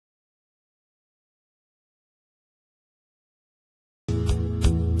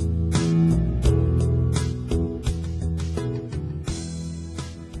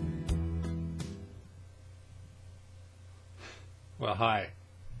Hi.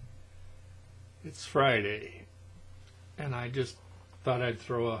 It's Friday, and I just thought I'd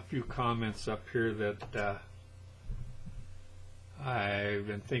throw a few comments up here that I've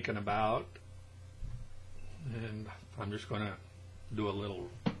been thinking about, and I'm just going to do a little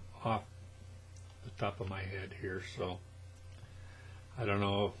off the top of my head here. So I don't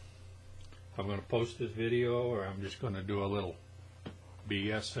know if I'm going to post this video or I'm just going to do a little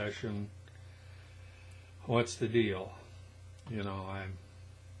BS session. What's the deal? You know, I've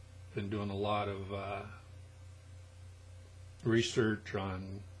been doing a lot of research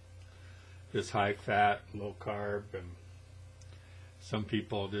on this high fat, low carb, and some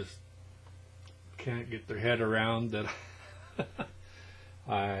people just can't get their head around that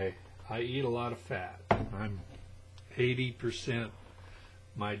I eat a lot of fat. I'm 80%,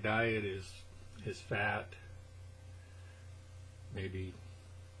 my diet is fat, maybe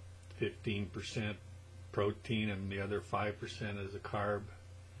 15% protein, and the other 5% is a carb.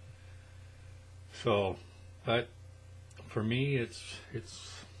 So, but for me, it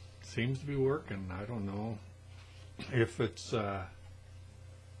seems to be working. I don't know if it's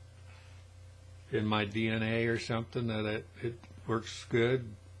in my DNA or something that it works good.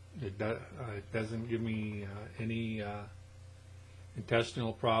 It doesn't give me any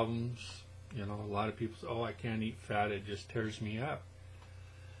intestinal problems. You know, a lot of people say, "Oh, I can't eat fat; it just tears me up."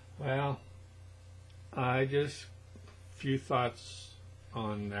 Well, I just few thoughts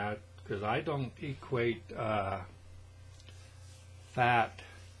on that, because I don't equate fat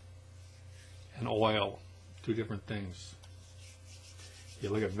and oil, two different things. You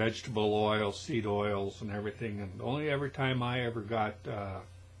look at vegetable oil, seed oils, and everything, and only every time I ever got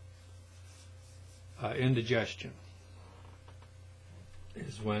indigestion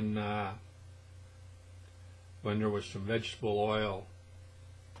is when there was some vegetable oil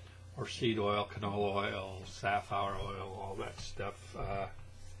or seed oil, canola oil, safflower oil, all that stuff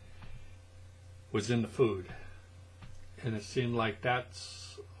was in the food. And it seemed like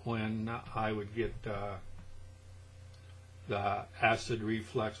that's when I would get the acid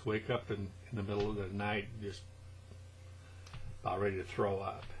reflux, wake up in the middle of the night just about ready to throw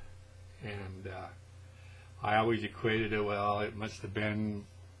up. And I always equated it, well, it must have been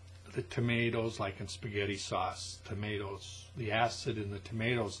the tomatoes, like in spaghetti sauce, tomatoes, the acid in the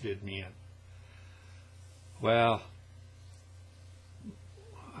tomatoes did me in. Well,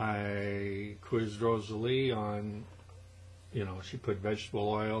 I quizzed Rosalie on, you know, she put vegetable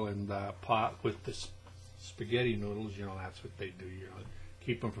oil in the pot with the spaghetti noodles. You know, that's what they do, you know,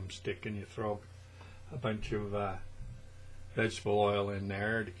 keep them from sticking. You throw a bunch of vegetable oil in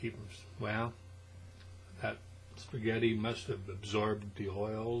there to keep them, well, that spaghetti must have absorbed the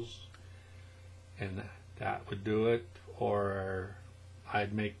oils, and that would do it. Or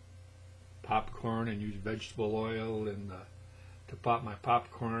I'd make popcorn and use vegetable oil to pop my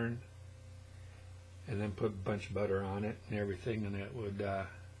popcorn, and then put a bunch of butter on it and everything, and it would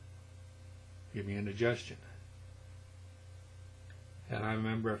give me indigestion. And I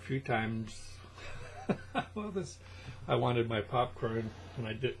remember a few times, well, I wanted my popcorn,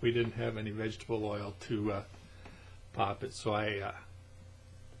 and we didn't have any vegetable oil to pop it, so I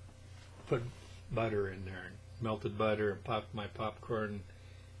put butter in there, melted butter, and popped my popcorn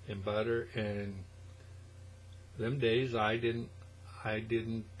in butter. And them days I didn't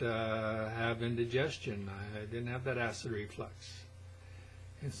have indigestion. I didn't have that acid reflux,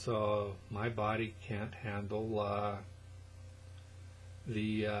 and so my body can't handle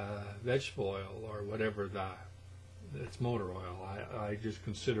the vegetable oil or whatever it's motor oil. I just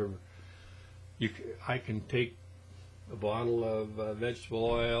consider I can take a bottle of vegetable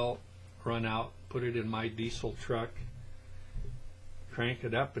oil, run out, put it in my diesel truck, crank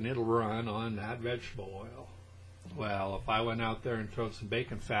it up, and it'll run on that vegetable oil. Well, if I went out there and throw some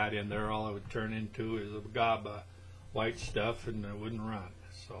bacon fat in there, all it would turn into is a gob of white stuff, and it wouldn't run.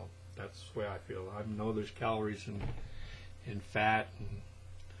 So that's the way I feel. I know there's calories in fat, and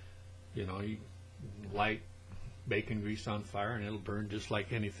you know, you light bacon grease on fire and it'll burn just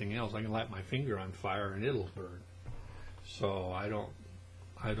like anything else. I can light my finger on fire and it'll burn. So I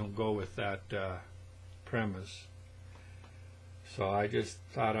don't go with that premise. So I just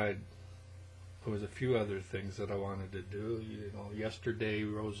thought there was a few other things that I wanted to do. You know, yesterday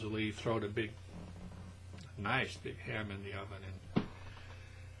Rosalie throwed a nice big ham in the oven,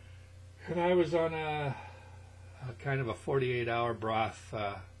 and I was on a kind of a 48-hour broth,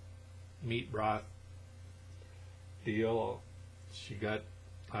 meat broth deal.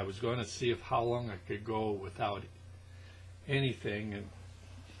 I was going to see how long I could go without anything,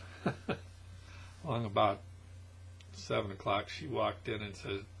 and along about 7 o'clock she walked in and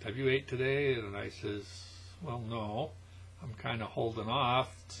says, "Have you ate today?" And I says, "Well, no, I'm kind of holding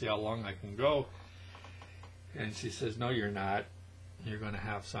off, see how long I can go. And she says, no, you're not. You're going to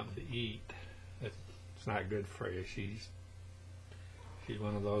have something to eat. It's not good for you. She's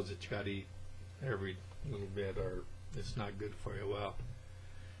one of those that you got to eat every little bit, or it's not good for you. Well,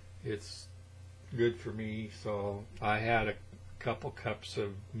 it's good for me, so I had a couple cups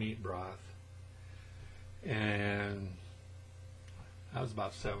of meat broth, and that was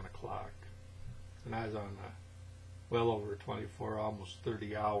about 7 o'clock, and I was on well over 24, almost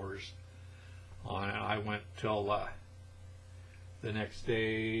 30 hours on it. I went till the next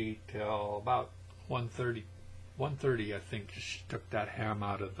day till about 1:30, I think. She took that ham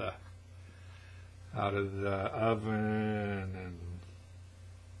out of the oven, and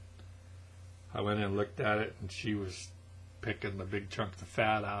I went in and looked at it, and she was picking the big chunk of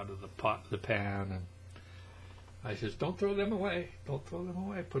fat out of the pan, and I says, don't throw them away, don't throw them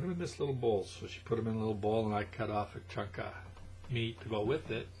away, put them in this little bowl. So she put them in a little bowl, and I cut off a chunk of meat to go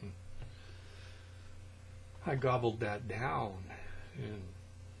with it, and I gobbled that down, and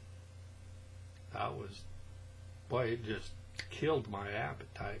that was, boy, it just killed my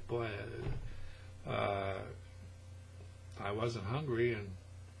appetite. Boy, I wasn't hungry, and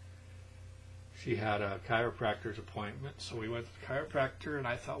she had a chiropractor's appointment, so we went to the chiropractor, and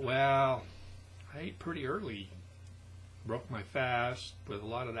I thought, well, I ate pretty early, broke my fast with a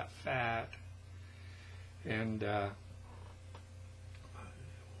lot of that fat, and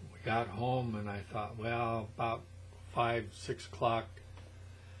we got home, and I thought, well, about 5, 6 o'clock,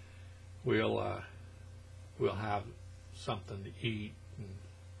 we'll have something to eat, and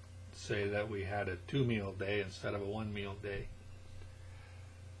say that we had a 2-meal day instead of a 1-meal day.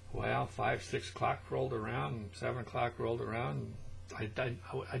 Well, 5, 6 o'clock rolled around, and 7 o'clock rolled around. I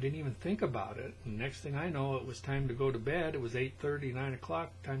didn't even think about it. And next thing I know, it was time to go to bed. It was 8:30, 9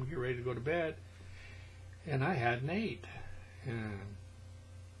 o'clock, time to get ready to go to bed. And I hadn't ate. And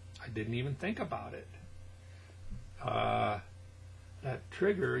I didn't even think about it. That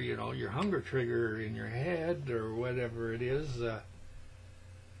trigger, you know, your hunger trigger in your head or whatever it is,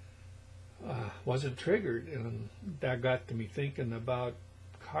 wasn't triggered. And that got to me thinking about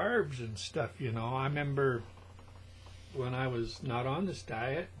carbs and stuff, you know. I remember when I was not on this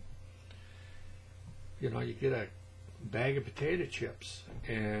diet, you know, you get a bag of potato chips,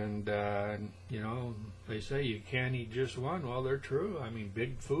 and you know, they say you can't eat just one. Well, they're true. I mean,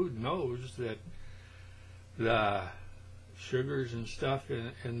 Big Food knows that the sugars and stuff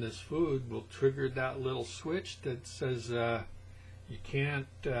in this food will trigger that little switch that says you can't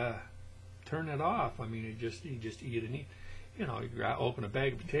turn it off. I mean, you just eat and eat. You know, you open a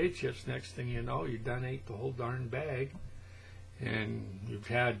bag of potato chips, next thing you know, you done ate the whole darn bag, and you've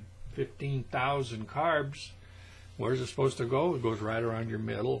had 15,000 carbs. Where's it supposed to go? It goes right around your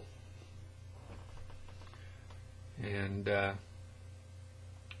middle. And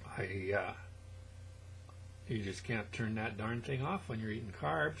you just can't turn that darn thing off when you're eating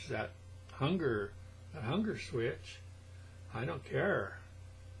carbs. That hunger switch, I don't care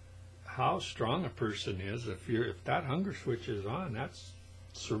how strong a person is, if that hunger switch is on, that's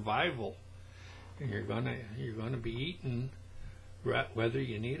survival, and you're gonna be eating whether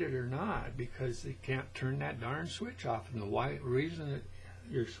you need it or not, because you can't turn that darn switch off. And the reason that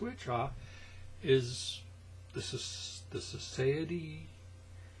your switch off is the satiety.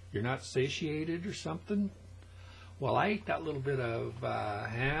 You're not satiated or something. Well, I ate that little bit of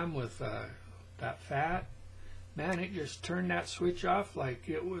ham with that fat. Man, it just turned that switch off like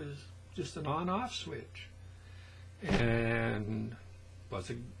it was just an on-off switch. And was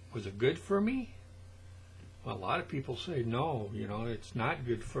it good for me? Well, a lot of people say no, you know, it's not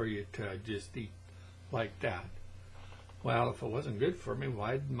good for you to just eat like that. Well, if it wasn't good for me,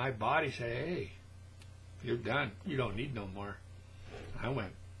 why did my body say, hey, you're done, you don't need no more? I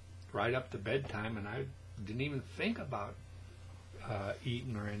went right up to bedtime, and I didn't even think about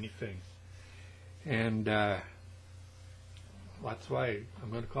eating or anything. And that's why I'm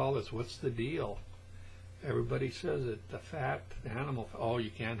going to call this, what's the deal? Everybody says that the fat, animal, oh,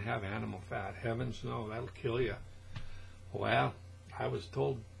 you can't have animal fat. Heavens no, that'll kill you. Well, I was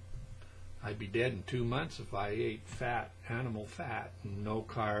told I'd be dead in 2 months if I ate fat, animal fat, and no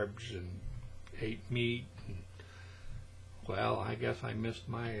carbs, and ate meat. And, well, I guess I missed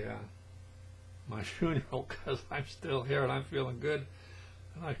my my funeral because I'm still here and I'm feeling good.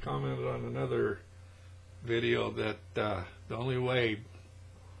 And I commented on another video that the only way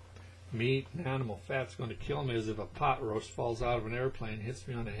meat and animal fat's going to kill me is if a pot roast falls out of an airplane and hits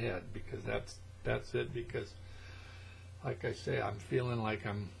me on the head, because that's it. Because, like I say, I'm feeling like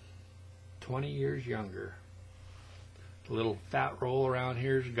I'm 20 years younger. The little fat roll around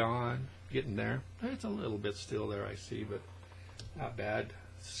here is gone, getting there. It's a little bit still there, I see, but Not bad.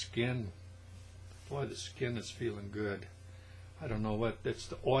 Skin, boy, the skin is feeling good. I don't know what, it's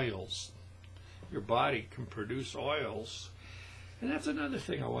the oils. Your body can produce oils. And that's another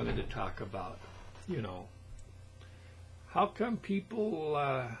thing I wanted to talk about. You know, how come people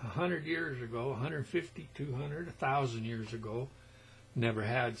 100 years ago, 150, 200, 1,000 years ago, never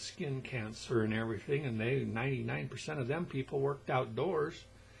had skin cancer and everything, and 99% of them people worked outdoors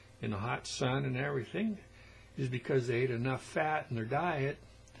in the hot sun and everything, is because they ate enough fat in their diet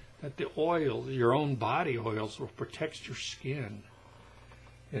that the oil, your own body oils, will protect your skin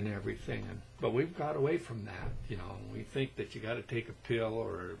and everything. But we've got away from that. You know, we think that you got to take a pill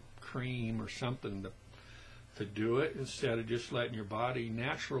or a cream or something to do it, instead of just letting your body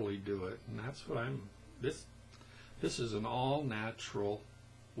naturally do it. And that's what this is an all natural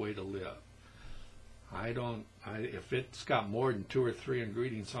way to live. If it's got more than 2 or 3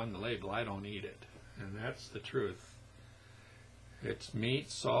 ingredients on the label, I don't eat it. And that's the truth. It's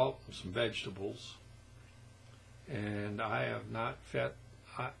meat, salt, and some vegetables. And I have not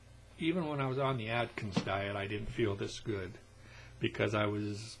even when I was on the Atkins diet, I didn't feel this good, because I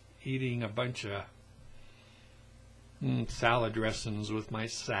was eating a bunch of salad dressings with my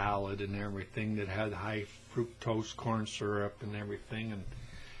salad and everything that had high fructose corn syrup and everything,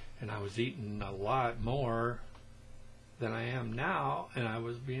 and I was eating a lot more than I am now, and I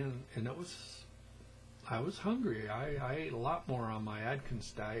was hungry. I ate a lot more on my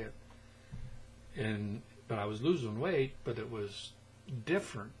Atkins diet, but I was losing weight, but it was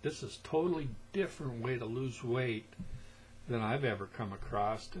different. This is totally different way to lose weight than I've ever come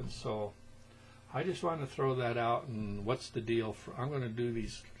across. And so I just want to throw that out. And what's the deal? I'm going to do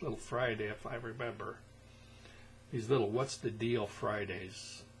these little Friday, if I remember, these little what's the deal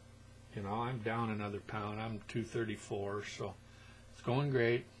Fridays. You know, I'm down another pound. I'm 234, so it's going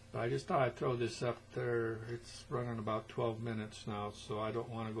great. But I just thought I'd throw this up there. It's running about 12 minutes now, so I don't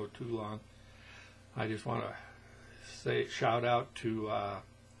want to go too long. I just want to shout out to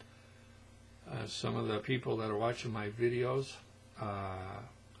some of the people that are watching my videos.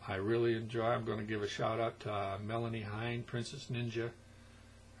 I really enjoy. I'm going to give a shout out to Melanie Hine, Princess Ninja.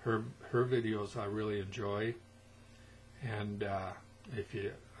 Her videos I really enjoy, and I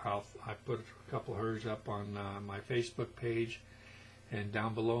put a couple of hers up on my Facebook page, and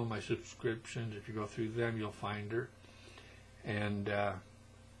down below in my subscriptions, if you go through them, you'll find her. And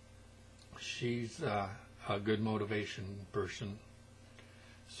she's a good motivation person.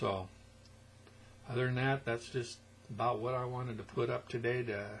 So other than that, that's just about what I wanted to put up today,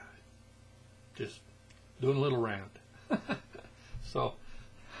 to just doing a little rant. So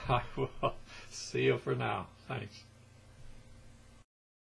I will see you for now. Thanks.